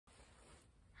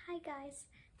guys,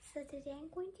 so today I'm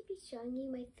going to be showing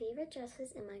you my favorite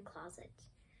dresses in my closet.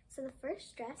 So the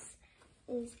first dress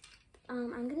is,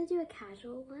 I'm going to do a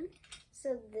casual one.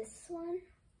 So this one,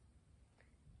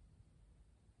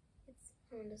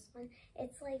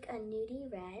 it's like a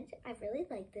nudie red. I really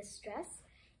like this dress.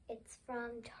 It's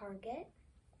from Target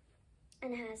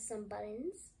and it has some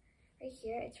buttons right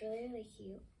here. It's really, really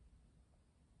cute.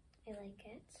 I like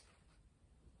it.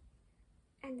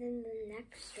 And then the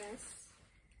next dress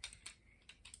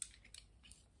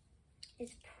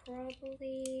is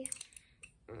probably,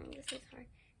 this is hard,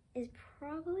 is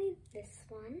probably this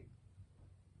one.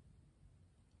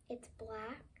 It's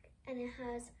black and it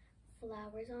has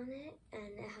flowers on it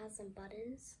and it has some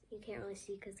buttons. You can't really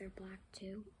see because they're black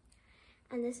too.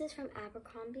 And this is from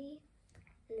Abercrombie.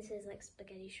 And this is like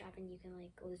spaghetti strap and you can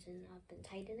like loosen up and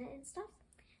tighten it and stuff.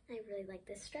 And I really like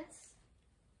this dress.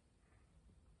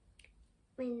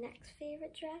 My next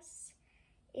favorite dress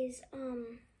is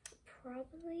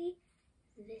probably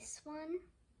this one.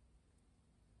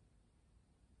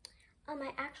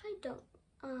 I actually don't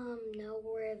know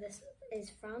where this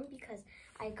is from because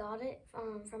I got it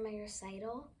from my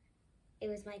recital. It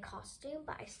was my costume,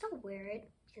 but I still wear it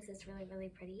because it's really, really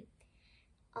pretty.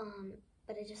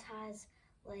 But it just has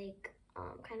like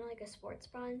kind of like a sports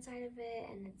bra inside of it,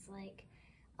 and it's like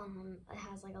it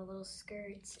has like a little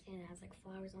skirt and it has like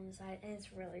flowers on the side, and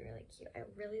it's really, really cute. I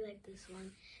really like this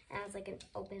one. It has like an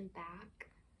open back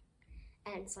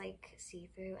and it's like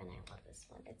see-through, and I love this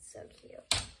one. It's so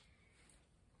cute.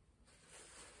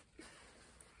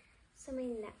 So my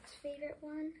next favorite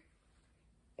one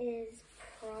is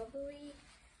probably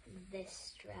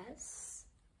this dress.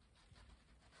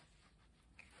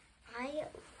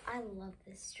 I love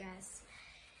this dress.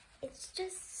 It's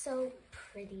just so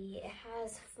pretty. It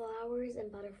has flowers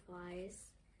and butterflies.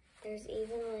 There's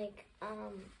even like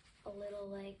a little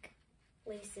like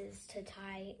laces to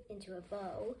tie into a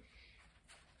bow.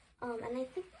 And I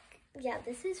think, yeah,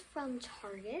 this is from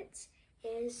Target. It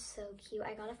is so cute.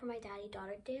 I got it for my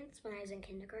daddy-daughter dance when I was in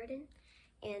kindergarten.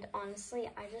 And honestly,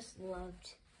 I just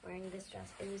loved wearing this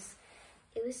dress.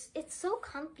 It's so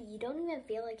comfy. You don't even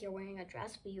feel like you're wearing a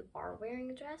dress, but you are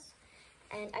wearing a dress.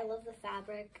 And I love the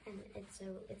fabric, and it's so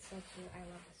cute. I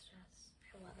love this dress.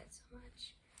 I love it so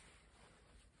much.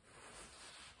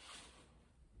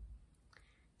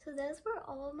 So those were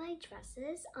all of my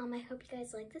dresses. I hope you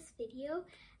guys liked this video.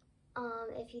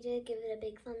 If you did, give it a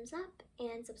big thumbs up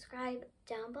and subscribe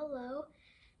down below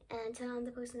and turn on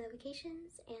the post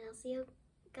notifications, and I'll see you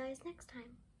guys next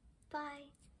time.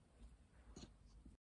 Bye.